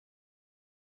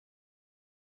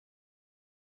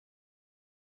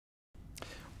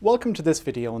Welcome to this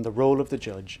video on the role of the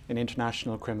judge in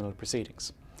international criminal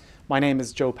proceedings. My name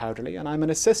is Joe Powderly and I'm an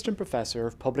Assistant Professor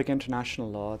of Public International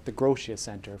Law at the Grotius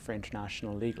Centre for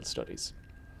International Legal Studies.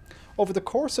 Over the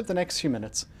course of the next few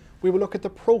minutes, we will look at the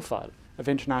profile of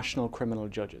international criminal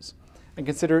judges and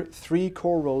consider three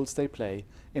core roles they play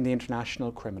in the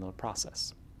international criminal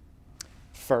process.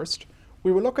 First,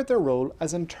 we will look at their role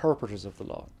as interpreters of the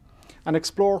law and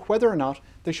explore whether or not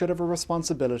they should have a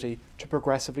responsibility to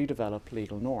progressively develop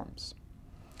legal norms.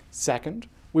 Second,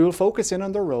 we will focus in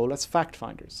on their role as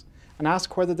fact-finders and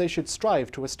ask whether they should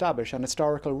strive to establish an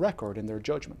historical record in their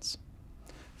judgments.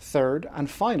 Third, and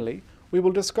finally, we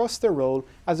will discuss their role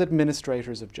as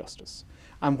administrators of justice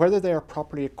and whether they are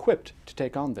properly equipped to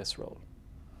take on this role.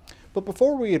 But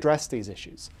before we address these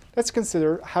issues, let's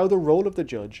consider how the role of the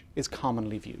judge is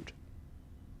commonly viewed.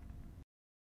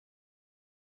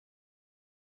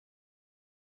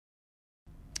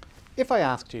 If I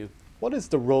asked you, what is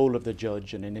the role of the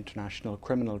judge in an international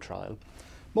criminal trial,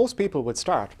 most people would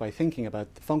start by thinking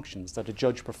about the functions that a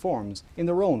judge performs in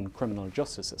their own criminal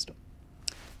justice system.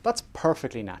 That's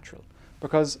perfectly natural,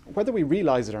 because whether we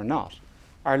realise it or not,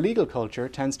 our legal culture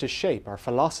tends to shape our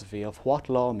philosophy of what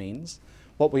law means,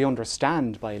 what we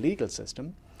understand by a legal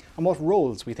system, and what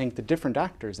roles we think the different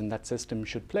actors in that system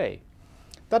should play.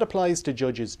 That applies to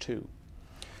judges too.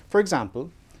 For example,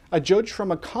 a judge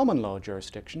from a common law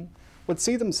jurisdiction would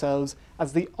see themselves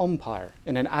as the umpire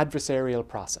in an adversarial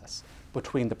process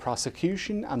between the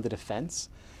prosecution and the defence,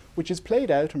 which is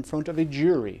played out in front of a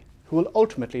jury who will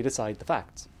ultimately decide the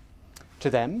facts. To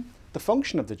them, the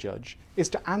function of the judge is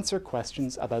to answer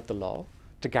questions about the law,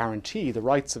 to guarantee the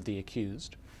rights of the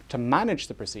accused, to manage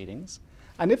the proceedings,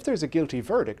 and if there's a guilty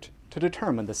verdict, to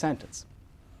determine the sentence.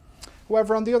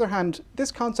 However, on the other hand,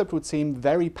 this concept would seem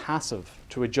very passive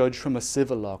to a judge from a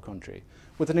civil law country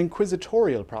with an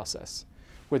inquisitorial process,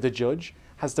 where the judge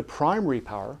has the primary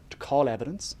power to call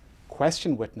evidence,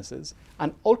 question witnesses,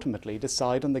 and ultimately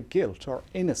decide on the guilt or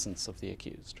innocence of the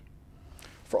accused.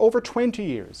 For over 20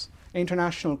 years,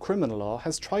 international criminal law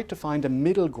has tried to find a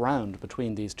middle ground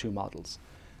between these two models,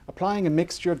 applying a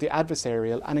mixture of the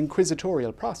adversarial and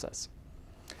inquisitorial process.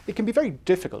 It can be very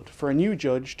difficult for a new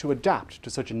judge to adapt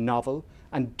to such a novel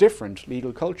and different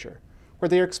legal culture, where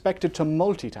they are expected to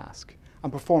multitask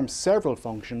and perform several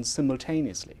functions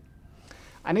simultaneously.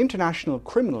 An international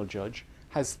criminal judge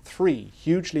has three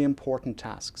hugely important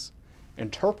tasks: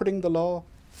 interpreting the law,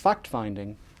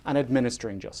 fact-finding, and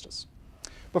administering justice.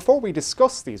 Before we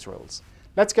discuss these roles,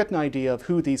 let's get an idea of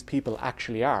who these people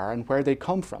actually are and where they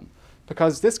come from,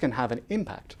 because this can have an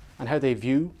impact on how they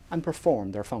view and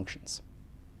perform their functions.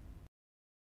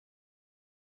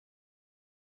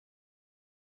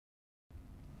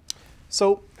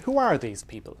 So, who are these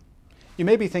people? You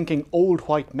may be thinking old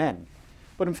white men,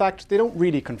 but in fact they don't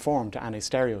really conform to any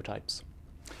stereotypes.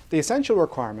 The essential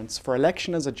requirements for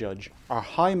election as a judge are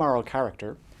high moral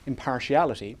character,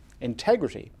 impartiality,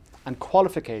 integrity, and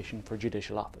qualification for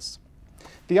judicial office.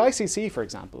 The ICC, for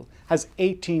example, has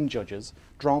 18 judges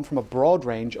drawn from a broad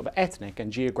range of ethnic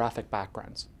and geographic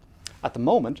backgrounds. At the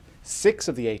moment, 6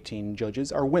 of the 18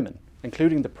 judges are women,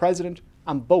 including the President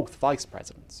and both Vice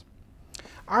Presidents.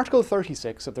 Article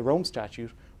 36 of the Rome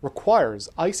Statute requires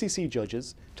ICC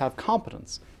judges to have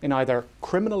competence in either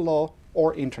criminal law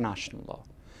or international law,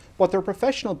 but their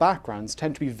professional backgrounds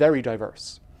tend to be very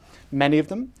diverse. Many of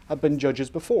them have been judges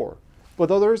before, but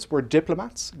others were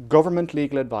diplomats, government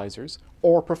legal advisors,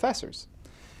 or professors.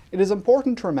 It is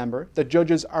important to remember that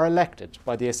judges are elected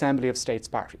by the Assembly of States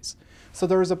Parties, so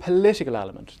there is a political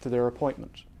element to their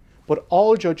appointment. But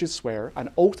all judges swear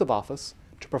an oath of office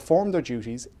to perform their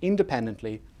duties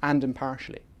independently and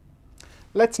impartially.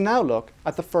 Let's now look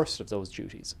at the first of those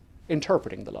duties,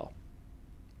 interpreting the law.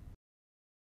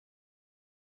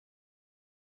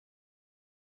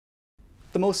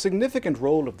 The most significant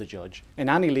role of the judge in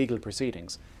any legal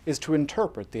proceedings is to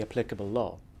interpret the applicable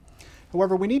law.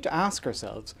 However, we need to ask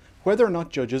ourselves whether or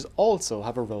not judges also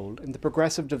have a role in the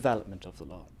progressive development of the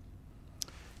law.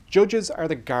 Judges are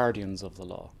the guardians of the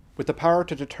law, with the power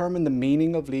to determine the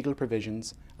meaning of legal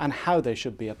provisions and how they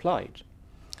should be applied.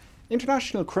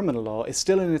 International criminal law is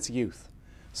still in its youth,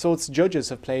 so its judges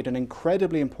have played an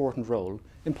incredibly important role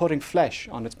in putting flesh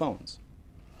on its bones.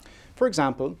 For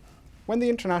example, when the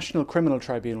International Criminal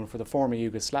Tribunal for the former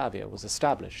Yugoslavia was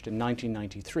established in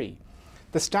 1993,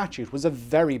 the statute was a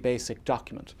very basic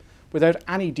document without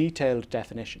any detailed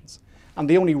definitions, and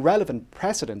the only relevant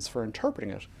precedents for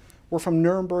interpreting it were from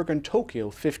Nuremberg and Tokyo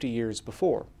 50 years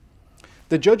before.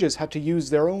 The judges had to use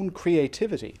their own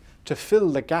creativity to fill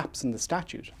the gaps in the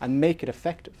statute and make it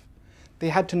effective. They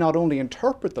had to not only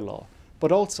interpret the law,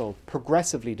 but also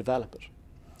progressively develop it.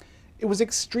 It was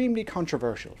extremely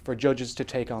controversial for judges to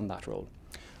take on that role.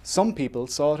 Some people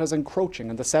saw it as encroaching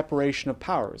on the separation of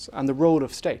powers and the role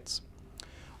of states.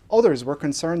 Others were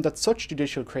concerned that such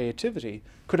judicial creativity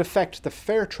could affect the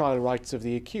fair trial rights of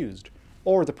the accused,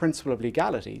 or the principle of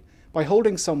legality, by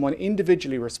holding someone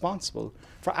individually responsible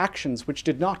for actions which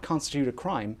did not constitute a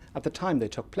crime at the time they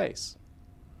took place.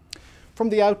 From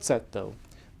the outset, though,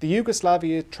 the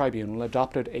Yugoslavia Tribunal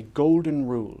adopted a golden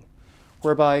rule,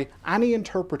 whereby any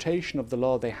interpretation of the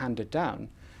law they handed down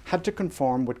had to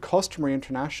conform with customary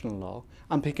international law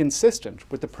and be consistent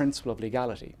with the principle of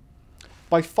legality.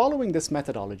 By following this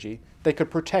methodology, they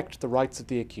could protect the rights of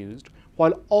the accused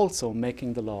while also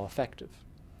making the law effective.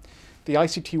 The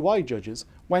ICTY judges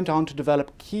went on to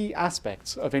develop key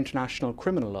aspects of international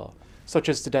criminal law, such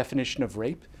as the definition of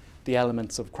rape, the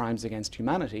elements of crimes against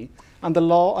humanity, and the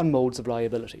law on modes of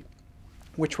liability,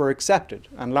 which were accepted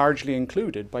and largely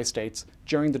included by states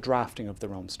during the drafting of the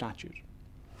Rome Statute.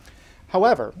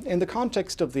 However, in the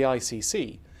context of the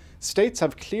ICC, states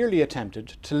have clearly attempted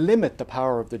to limit the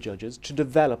power of the judges to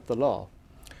develop the law.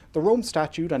 The Rome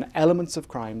Statute and elements of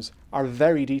crimes are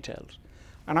very detailed,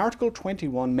 and Article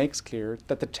 21 makes clear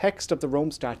that the text of the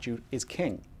Rome Statute is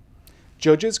king.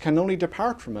 Judges can only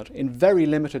depart from it in very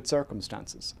limited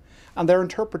circumstances, and their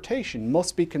interpretation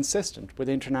must be consistent with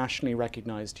internationally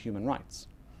recognised human rights.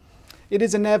 It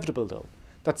is inevitable, though,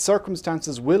 that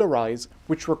circumstances will arise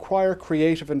which require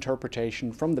creative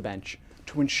interpretation from the bench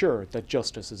to ensure that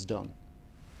justice is done.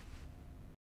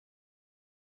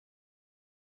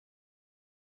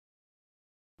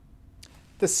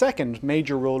 The second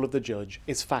major role of the judge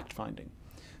is fact-finding.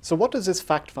 So what does this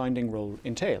fact-finding role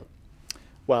entail?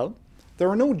 Well, there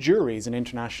are no juries in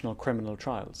international criminal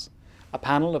trials. A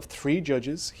panel of 3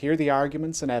 judges hear the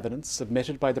arguments and evidence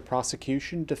submitted by the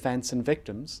prosecution, defence and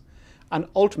victims, and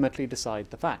ultimately decide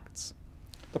the facts.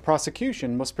 The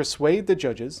prosecution must persuade the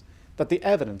judges that the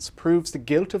evidence proves the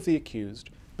guilt of the accused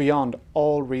beyond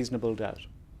all reasonable doubt.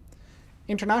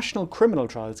 International criminal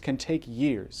trials can take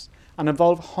years and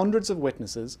involve hundreds of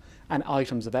witnesses and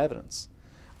items of evidence.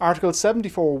 Article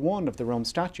 74(1) of the Rome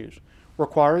Statute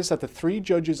requires that the 3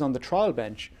 judges on the trial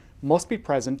bench must be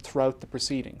present throughout the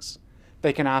proceedings.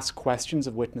 They can ask questions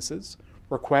of witnesses,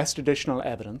 request additional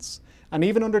evidence, and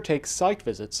even undertake site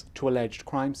visits to alleged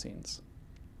crime scenes.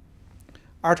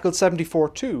 Article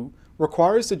 74(2)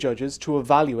 requires the judges to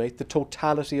evaluate the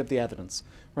totality of the evidence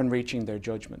when reaching their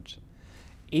judgment.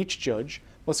 Each judge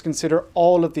must consider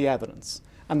all of the evidence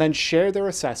and then share their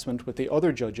assessment with the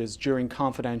other judges during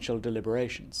confidential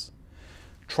deliberations.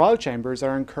 Trial chambers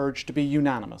are encouraged to be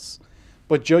unanimous,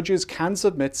 but judges can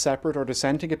submit separate or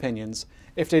dissenting opinions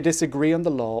if they disagree on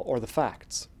the law or the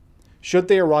facts. Should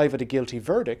they arrive at a guilty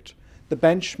verdict, the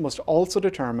bench must also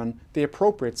determine the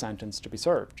appropriate sentence to be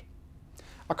served.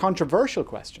 A controversial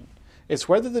question is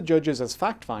whether the judges as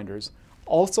fact-finders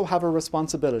also have a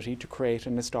responsibility to create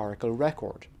an historical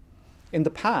record. In the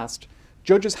past,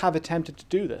 judges have attempted to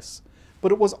do this,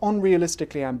 but it was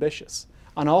unrealistically ambitious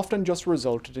and often just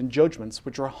resulted in judgments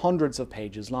which are hundreds of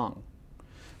pages long.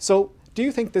 So, do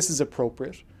you think this is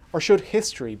appropriate, or should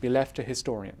history be left to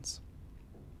historians?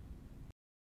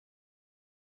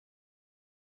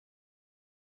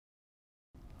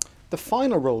 The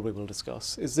final role we will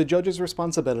discuss is the judge's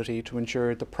responsibility to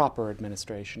ensure the proper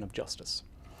administration of justice.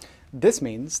 This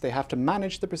means they have to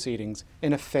manage the proceedings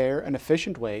in a fair and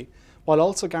efficient way while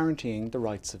also guaranteeing the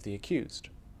rights of the accused.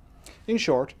 In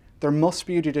short, there must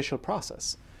be a judicial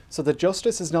process so that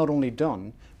justice is not only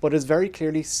done, but is very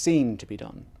clearly seen to be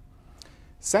done.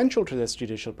 Central to this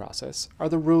judicial process are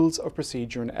the rules of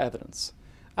procedure and evidence.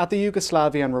 At the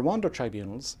Yugoslavia and Rwanda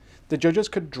tribunals, the judges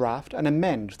could draft and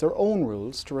amend their own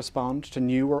rules to respond to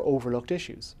new or overlooked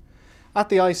issues. At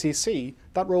the ICC,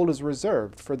 that role is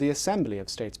reserved for the assembly of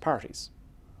states parties.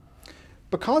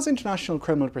 Because international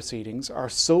criminal proceedings are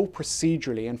so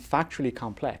procedurally and factually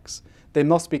complex, they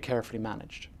must be carefully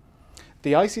managed.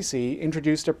 The ICC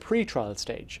introduced a pre-trial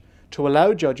stage to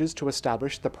allow judges to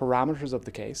establish the parameters of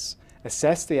the case,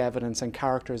 assess the evidence and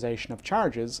characterization of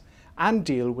charges, and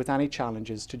deal with any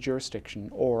challenges to jurisdiction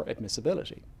or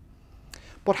admissibility.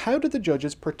 But how do the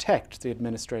judges protect the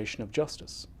administration of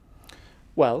justice?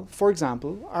 Well, for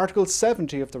example, Article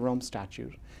 70 of the Rome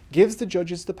Statute gives the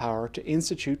judges the power to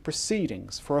institute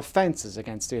proceedings for offences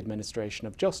against the administration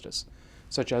of justice,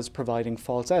 such as providing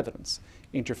false evidence,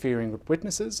 interfering with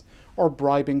witnesses, or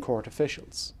bribing court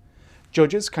officials.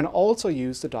 Judges can also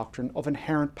use the doctrine of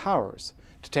inherent powers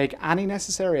to take any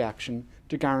necessary action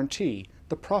to guarantee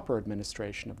the proper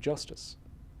administration of justice.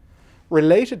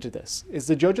 Related to this is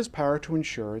the judge's power to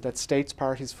ensure that states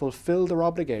parties fulfil their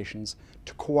obligations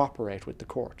to cooperate with the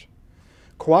court.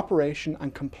 cooperation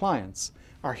and compliance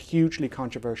are hugely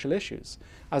controversial issues,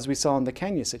 as we saw in the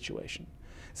Kenya situation,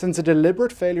 since a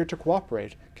deliberate failure to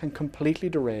cooperate can completely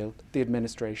derail the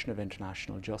administration of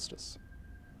international justice.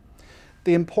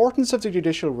 The importance of the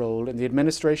judicial role in the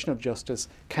administration of justice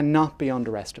cannot be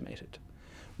underestimated.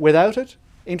 Without it,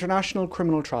 international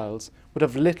criminal trials would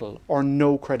have little or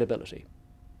no credibility.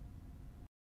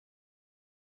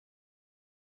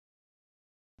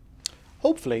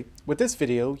 Hopefully, with this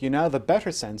video, you now have a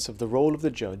better sense of the role of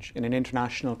the judge in an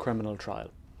international criminal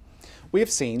trial. We have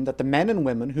seen that the men and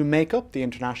women who make up the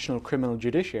international criminal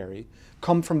judiciary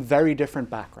come from very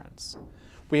different backgrounds.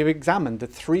 We have examined the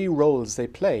three roles they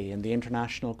play in the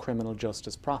international criminal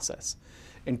justice process: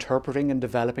 interpreting and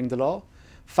developing the law,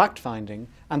 fact-finding,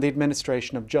 and the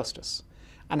administration of justice,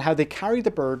 and how they carry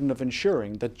the burden of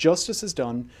ensuring that justice is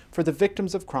done for the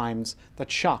victims of crimes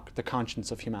that shock the conscience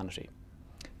of humanity.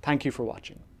 Thank you for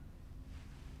watching.